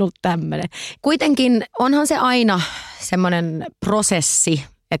 kun mä oon ollut tämmöinen. Kuitenkin onhan se aina semmoinen prosessi,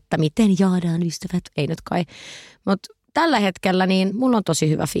 että miten jaadaan ystävät, ei nyt kai, mutta tällä hetkellä niin mulla on tosi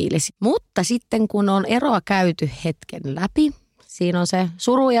hyvä fiilis. Mutta sitten kun on eroa käyty hetken läpi, siinä on se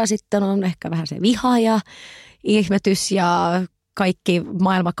suru ja sitten on ehkä vähän se viha ja ihmetys ja kaikki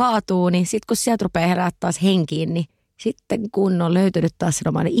maailma kaatuu, niin sitten kun sieltä rupeaa herää taas henkiin, niin sitten kun on löytynyt taas sen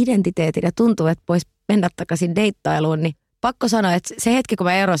oman identiteetin ja tuntuu, että voisi mennä takaisin deittailuun, niin pakko sanoa, että se hetki kun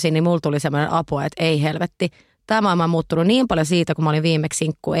mä erosin, niin mulla tuli semmoinen apua, että ei helvetti. Tämä maailma on muuttunut niin paljon siitä, kun mä olin viimeksi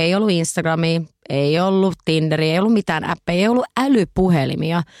sinkku. Ei ollut Instagramia, ei ollut Tinderia, ei ollut mitään appeja, ei ollut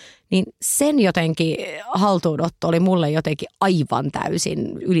älypuhelimia. Niin sen jotenkin haltuunotto oli mulle jotenkin aivan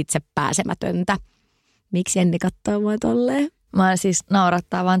täysin ylitsepääsemätöntä. Miksi Jenni katsoo mua tolleen? Mä siis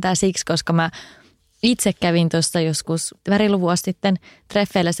naurattaa vaan tää siksi, koska mä itse kävin tuossa joskus reilu vuosi sitten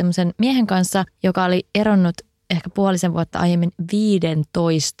treffeillä semmoisen miehen kanssa, joka oli eronnut ehkä puolisen vuotta aiemmin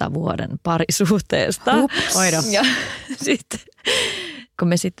 15 vuoden parisuhteesta. Oido. Ja sitten kun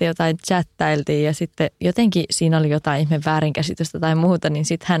me sitten jotain chattailtiin ja sitten jotenkin siinä oli jotain ihme väärinkäsitystä tai muuta, niin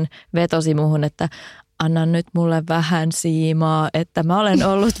sitten hän vetosi muuhun, että anna nyt mulle vähän siimaa, että mä olen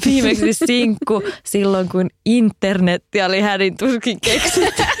ollut viimeksi sinkku silloin, kun internetti oli hädin tuskin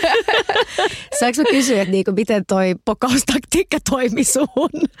keksitty. Saanko mä kysyä, että niinku, miten toi pokaustaktiikka toimi suhun?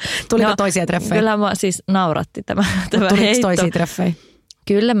 Tuliko toisia treffejä? Kyllä mua siis nauratti tämä Tuliko heitto. toisia treffejä?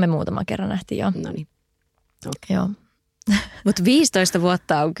 Kyllä me muutama kerran nähtiin jo. No niin. Okay. Joo. Mutta 15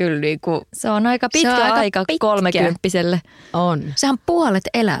 vuotta on kyllä niinku... Se on aika pitkä aika 30-vuotiaalle. On. Se on puolet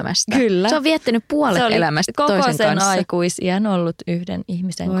elämästä. Kyllä. Se on viettänyt puolet elämästä koko toisen sen kanssa. aikuisiän ollut yhden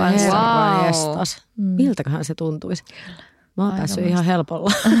ihmisen Voi kanssa. herra jestas. Miltäköhän se tuntuisi? Mä oon päässyt ihan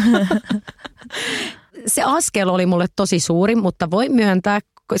helpolla. Se askel oli mulle tosi suuri, mutta voi myöntää,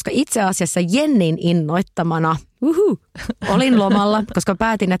 koska itse asiassa Jennin innoittamana olin lomalla, koska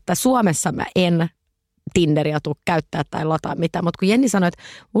päätin, että Suomessa mä en Tinderia tule käyttää tai lataa mitään. Mutta kun Jenni sanoi, että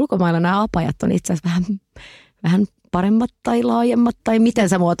ulkomailla nämä apajat on itse asiassa vähän paremmat tai laajemmat tai miten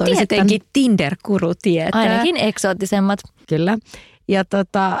sä muotoilisit? Tietenkin Tinder-kuru tietää. Ainakin eksoottisemmat. Kyllä. Ja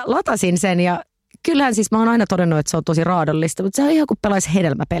latasin sen ja kyllähän siis mä oon aina todennut, että se on tosi raadollista, mutta se on ihan kuin pelaisi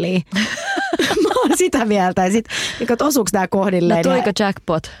hedelmäpeliä. Mä oon sitä mieltä ja sitten osuuko nämä kohdilleen. No toiko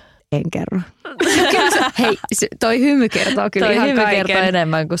jackpot? En kerro. Hei, toi hymy kertoo kyllä toi ihan hymy kaiken. kertoo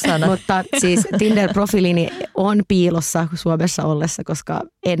enemmän kuin sanat. Mutta siis Tinder-profiilini on piilossa Suomessa ollessa, koska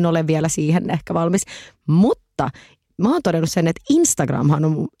en ole vielä siihen ehkä valmis. Mutta mä oon todennut sen, että Instagramhan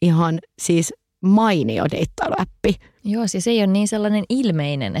on ihan siis mainio deittailuäppi. Joo, siis ei ole niin sellainen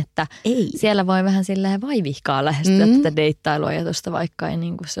ilmeinen, että Ei. siellä voi vähän silleen vaivihkaa lähestyä tätä deittailuajatusta, vaikka ei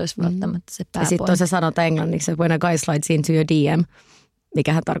niin kuin se olisi välttämättä se Ja pääpointti. sitten se sanota englanniksi, että when a guy slides into your DM,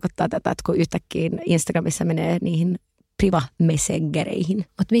 mikähän tarkoittaa tätä, että kun yhtäkkiä Instagramissa menee niihin priva-messengereihin.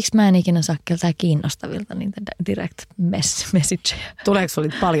 Mutta miksi mä en ikinä saa keltään kiinnostavilta niitä direct messageja? Tuleeko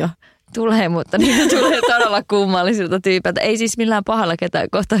sulla paljon? Tulee, mutta niitä tulee todella kummallisilta tyypeiltä. Ei siis millään pahalla ketään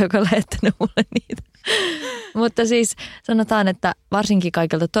kohtaa, joka on lähettänyt mulle niitä. Mutta siis sanotaan, että varsinkin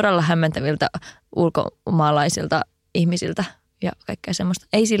kaikilta todella hämmentäviltä ulkomaalaisilta ihmisiltä ja kaikkea semmoista.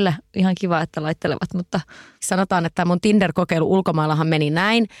 Ei sille ihan kiva, että laittelevat, mutta... Sanotaan, että mun Tinder-kokeilu ulkomaillahan meni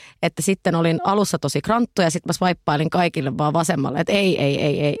näin, että sitten olin alussa tosi kranttu ja sitten mä swipeailin kaikille vaan vasemmalle, että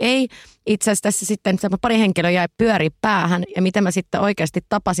ei. Itse asiassa tässä sitten se pari henkilöä jäi pyöri päähän ja miten mä sitten oikeasti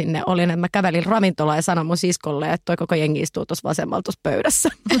tapasin ne, oli, että mä kävelin ravintolaan ja sanoin mun siskolle, että toi koko jengi istuu tuossa vasemmalla tuossa pöydässä.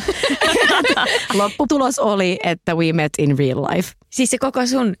 Lopputulos oli, että we met in real life. Siis se koko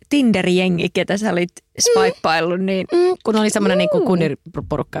sun Tinder-jengi, ketä sä olit swipeaillut, niin... Kun oli semmoinen niin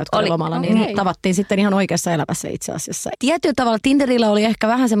kunniporukka, jotka oli lomalla, niin okei. tavattiin sitten ihan oikeassa elämässä itse asiassa. Tietyllä tavalla Tinderillä oli ehkä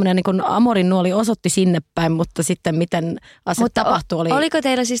vähän semmoinen niin kuin amorin nuoli osoitti sinne päin, mutta sitten miten asiat tapahtui oli... Oliko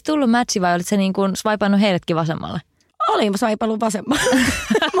teillä siis tullut matchi vai olit se niin kuin swipannut heidätkin vasemmalle? Olin swipeannut vasemmalle.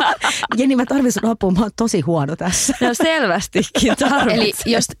 Jenni, mä tarvitsin apua, mä oon tosi huono tässä. No selvästikin tarvitsen. Eli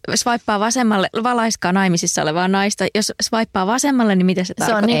jos swipaa vasemmalle, valaiskaa naimisissa olevaa naista, jos swipaa vasemmalle, niin mitä se Se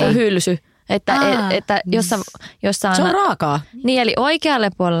tarkoittaa? on niin kuin hylsy. Että jossa Se on raakaa. Niin, eli oikealle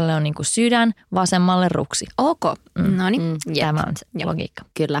puolelle on niin kuin sydän, vasemmalle ruksi. Ok, no niin. Tämä on se logiikka.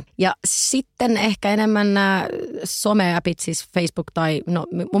 Kyllä. Ja sitten ehkä enemmän nämä someäpit, siis Facebook tai, no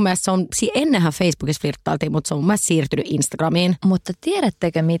mun mielestä se on, ennenhän Facebookissa flirttailtiin, mutta se on mun mielestä siirtynyt Instagramiin. Mutta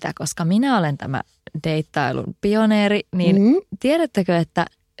tiedättekö mitä, koska minä olen tämä deittailun pioneeri, niin tiedättekö, että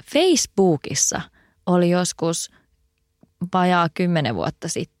Facebookissa oli joskus vajaa 10 vuotta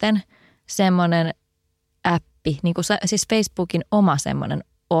sitten semmoinen appi, niin kuin siis Facebookin oma semmoinen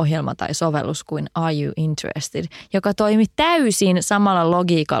ohjelma tai sovellus kuin Are You Interested, joka toimi täysin samalla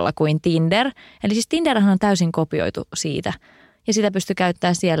logiikalla kuin Tinder. Eli siis Tinderhän on täysin kopioitu siitä. Ja sitä pystyi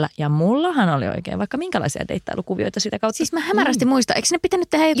käyttämään siellä. Ja mullahan oli oikein vaikka minkälaisia deittailukuvioita sitä kautta. Siis mä hämärästi muistan, eikö ne pitänyt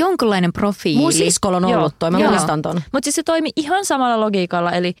tehdä jonkunlainen profiili? Mun siskolla on ollut toi, mä muistan ton. Mutta siis se toimi ihan samalla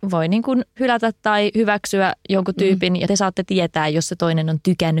logiikalla, eli voi niin kuin hylätä tai hyväksyä jonkun tyypin ja te saatte tietää, jos se toinen on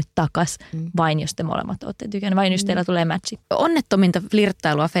tykännyt takas, vain jos te molemmat olette tykännyt, vain jos teillä tulee matchi. Onnettominta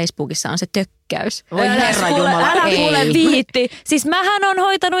flirttailua Facebookissa on se tökkäys. Voi herranjumala, älä ei. kuule viitti. Siis mähän on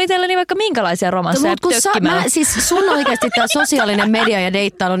hoitanut itselleni vaikka minkälaisia romansseja tökkimällä. Siis sun oikeasti tämä sosiaalinen media ja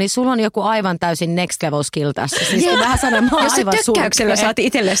deittailu, niin sulla on joku aivan täysin next level skill tässä. Siis vähän sanoen, mä oon Jos se aivan tökkäyksellä saat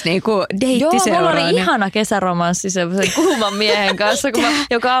itsellesi niinku Joo, deittiseuraan. mulla oli ihana kesäromanssi semmoisen kuuman miehen kanssa,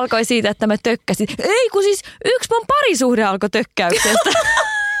 joka alkoi siitä, että mä tökkäsin. Ei, kun siis yksi mun parisuhde alkoi tökkäyksestä.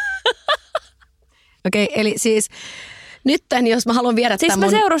 Okei, eli siis Nytten, jos mä haluan viedä siis mä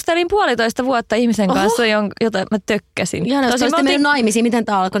seurustelin 1,5 vuotta ihmisen kanssa, jota mä tökkäsin. Ihan jos olisitte mennyt naimisiin, miten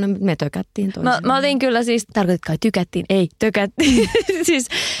tää alkoi, me tökättiin toiseen. Mä oltiin kyllä siis, tarkoitat kai tykättiin, ei tökättiin. Siis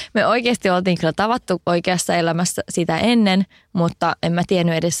me oikeasti oltiin kyllä tavattu oikeassa elämässä sitä ennen, mutta en mä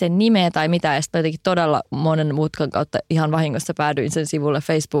tiennyt edes sen nimeä tai mitään. Ja sitten jotenkin todella monen mutkan kautta ihan vahingossa päädyin sen sivulle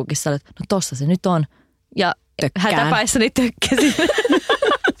Facebookissa, että no tossa se nyt on. Ja hätäpäissäni tökkäsin.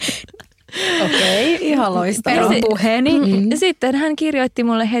 Okei, ihan loistavaa. Perun puheeni. Sitten hän kirjoitti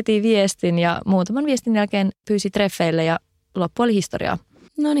mulle heti viestin ja muutaman viestin jälkeen pyysi treffeille ja loppu oli historiaa.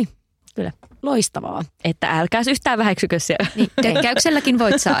 Noniin. Kyllä. Loistavaa. Että älkääs yhtään väheksykö siellä. Niin, tökkäykselläkin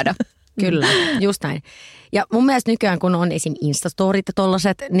voit saada. Kyllä, just näin. Ja mun mielestä nykyään, kun on esim. Instastorit ja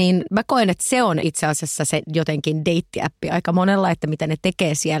tollaset, niin mä koen, että se on itse asiassa se jotenkin deittiäppi aika monella, että mitä ne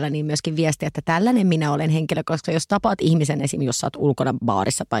tekee siellä, niin myöskin viestiä, että tällainen minä olen henkilö, koska jos tapaat ihmisen esim. Jos sä oot ulkona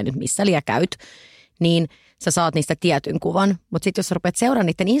baarissa tai nyt missä liian käyt, niin sä saat niistä tietyn kuvan. Mutta sitten jos sä rupeat seuraamaan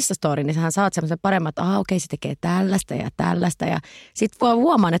niiden Instastorin, niin sähän saat semmoisen paremman, että okei, se tekee tällaista ja tällaista. Ja sitten voi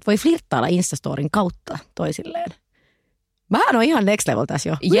huomaan, että voi flirttailla Instastorin kautta toisilleen. Mähän on ihan next level tässä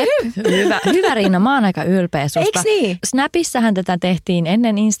jo. Jep, hyvä Riina, mä oon aika ylpeä susta. Eiks niin? Snapissahan tätä tehtiin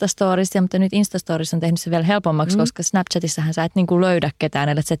ennen Instastorissa, mutta nyt Instastoris on tehnyt se vielä helpommaksi, koska Snapchatissahan sä et niinku löydä ketään,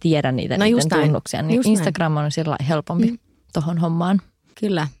 ellei sä tiedä niitä tunnuksia. Niin Instagram on sillä helpompi tohon hommaan.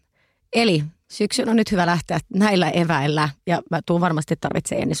 Kyllä. Eli syksyn on nyt hyvä lähteä näillä eväillä ja mä tuun varmasti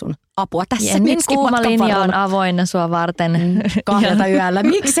tarvitsee Jenni sun apua tässä. Jennin kuuma linja on avoinna sua varten. 2 yöllä.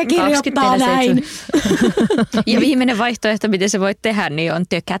 Miksi se kirjoittaa näin? Ja viimeinen vaihtoehto, miten sä voit tehdä, niin on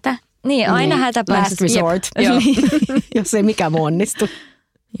tökätä. Niin, aina hätäpäissä. Last resort. Jos ei mikään muu onnistu.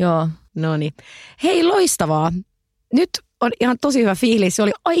 Joo. Noniin. Hei, loistavaa. Nyt on ihan tosi hyvä fiilis. Se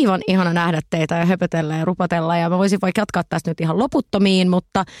oli aivan ihana nähdä teitä ja höpötellä ja rupatella. Ja mä voisin vaikka jatkaa tästä nyt ihan loputtomiin,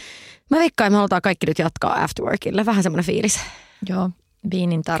 mutta mä veikkaan, että me halutaan kaikki nyt jatkaa afterworkille. Vähän semmoinen fiilis. Joo,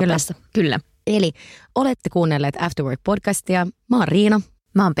 viinin tarpeessa. Kyllä. Eli olette kuunnelleet Afterwork-podcastia. Mä oon Riina.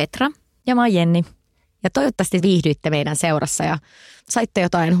 Mä oon Petra. Ja mä oon Jenni. Ja toivottavasti viihdyitte meidän seurassa ja saitte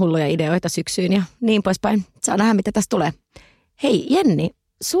jotain hulluja ideoita syksyyn ja niin poispäin. Saa nähdä, mitä tästä tulee. Hei Jenni,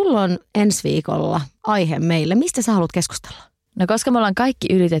 sulla on ensi viikolla aihe meille. Mistä sä haluat keskustella? No koska me ollaan kaikki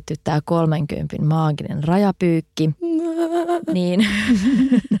ylitetty tää 30 maaginen rajapyykki,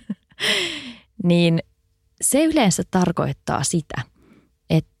 niin se yleensä tarkoittaa sitä,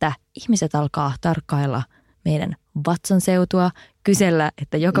 että ihmiset alkaa tarkkailla meidän vatsonseutua, kysellä,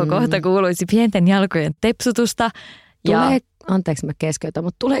 että joko kohta kuuluisi pienten jalkojen tepsutusta. Anteeksi mä keskeytän,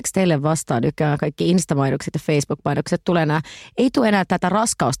 mutta tuleeko teille vastaan nykyään kaikki Insta-mainokset ja Facebook-mainokset? Ei tule enää tätä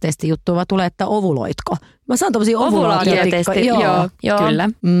raskaustesti-juttua, vaan tulee, että ovuloitko. Mä saan tommosia ovulaatiotesti. Joo, kyllä.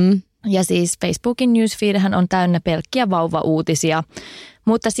 Ja siis Facebookin newsfeedhän on täynnä pelkkiä vauva-uutisia.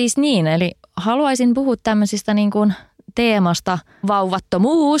 Mutta siis niin, eli haluaisin puhua tämmöisistä niin kuin teemasta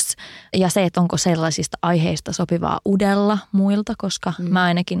vauvattomuus ja se, että onko sellaisista aiheista sopivaa udella muilta, koska mä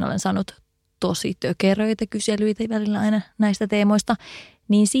ainakin olen saanut tosi tökeröitä kyselyitä välillä aina näistä teemoista,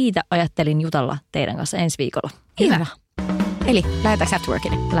 niin siitä ajattelin jutella teidän kanssa ensi viikolla. Hyvä. Eli lähdetäänkö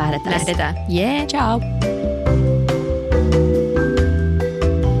afterworkille? Lähdetään. Yeah. Ciao.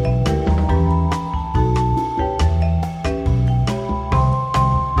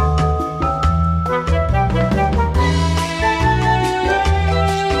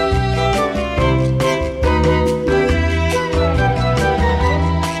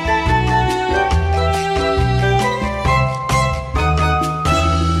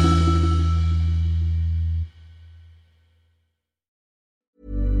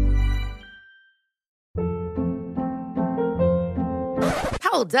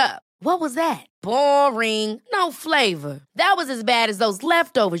 Hold up. What was that? Boring. No flavor. That was as bad as those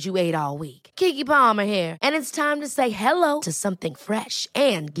leftovers you ate all week. Keke Palmer here, and it's time to say hello to something fresh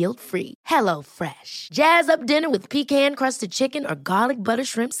and guilt-free. Hello Fresh. Jazz up dinner with pecan-crusted chicken or garlic butter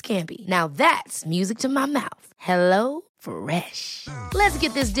shrimp scampi. Now that's music to my mouth. Hello Fresh. Let's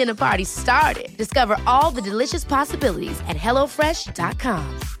get this dinner party started. Discover all the delicious possibilities at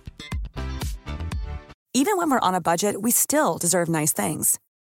hellofresh.com. Even when we're on a budget, we still deserve nice things.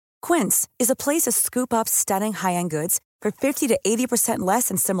 Quince is a place to scoop up stunning high-end goods for 50 to 80% less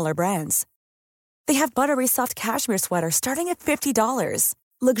than similar brands. They have buttery soft cashmere sweaters starting at $50,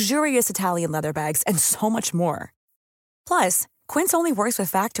 luxurious Italian leather bags, and so much more. Plus, Quince only works with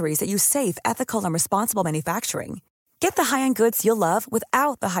factories that use safe, ethical, and responsible manufacturing. Get the high-end goods you'll love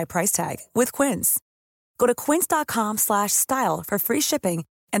without the high price tag with Quince. Go to quince.com/style for free shipping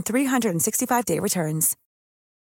and 365-day returns.